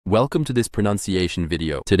Welcome to this pronunciation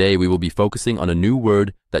video. Today we will be focusing on a new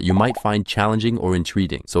word that you might find challenging or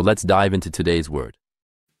intriguing. So let's dive into today's word.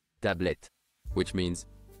 Tablette, which means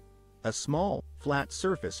a small, flat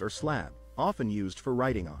surface or slab, often used for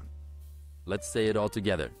writing on. Let's say it all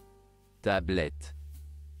together. Tablette.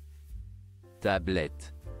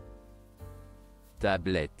 Tablette.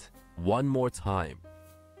 Tablette. One more time.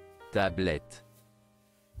 Tablette.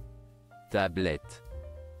 Tablette.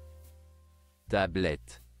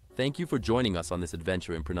 Tablette. Thank you for joining us on this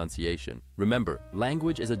adventure in pronunciation. Remember,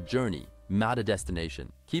 language is a journey, not a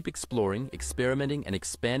destination. Keep exploring, experimenting, and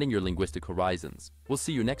expanding your linguistic horizons. We'll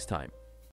see you next time.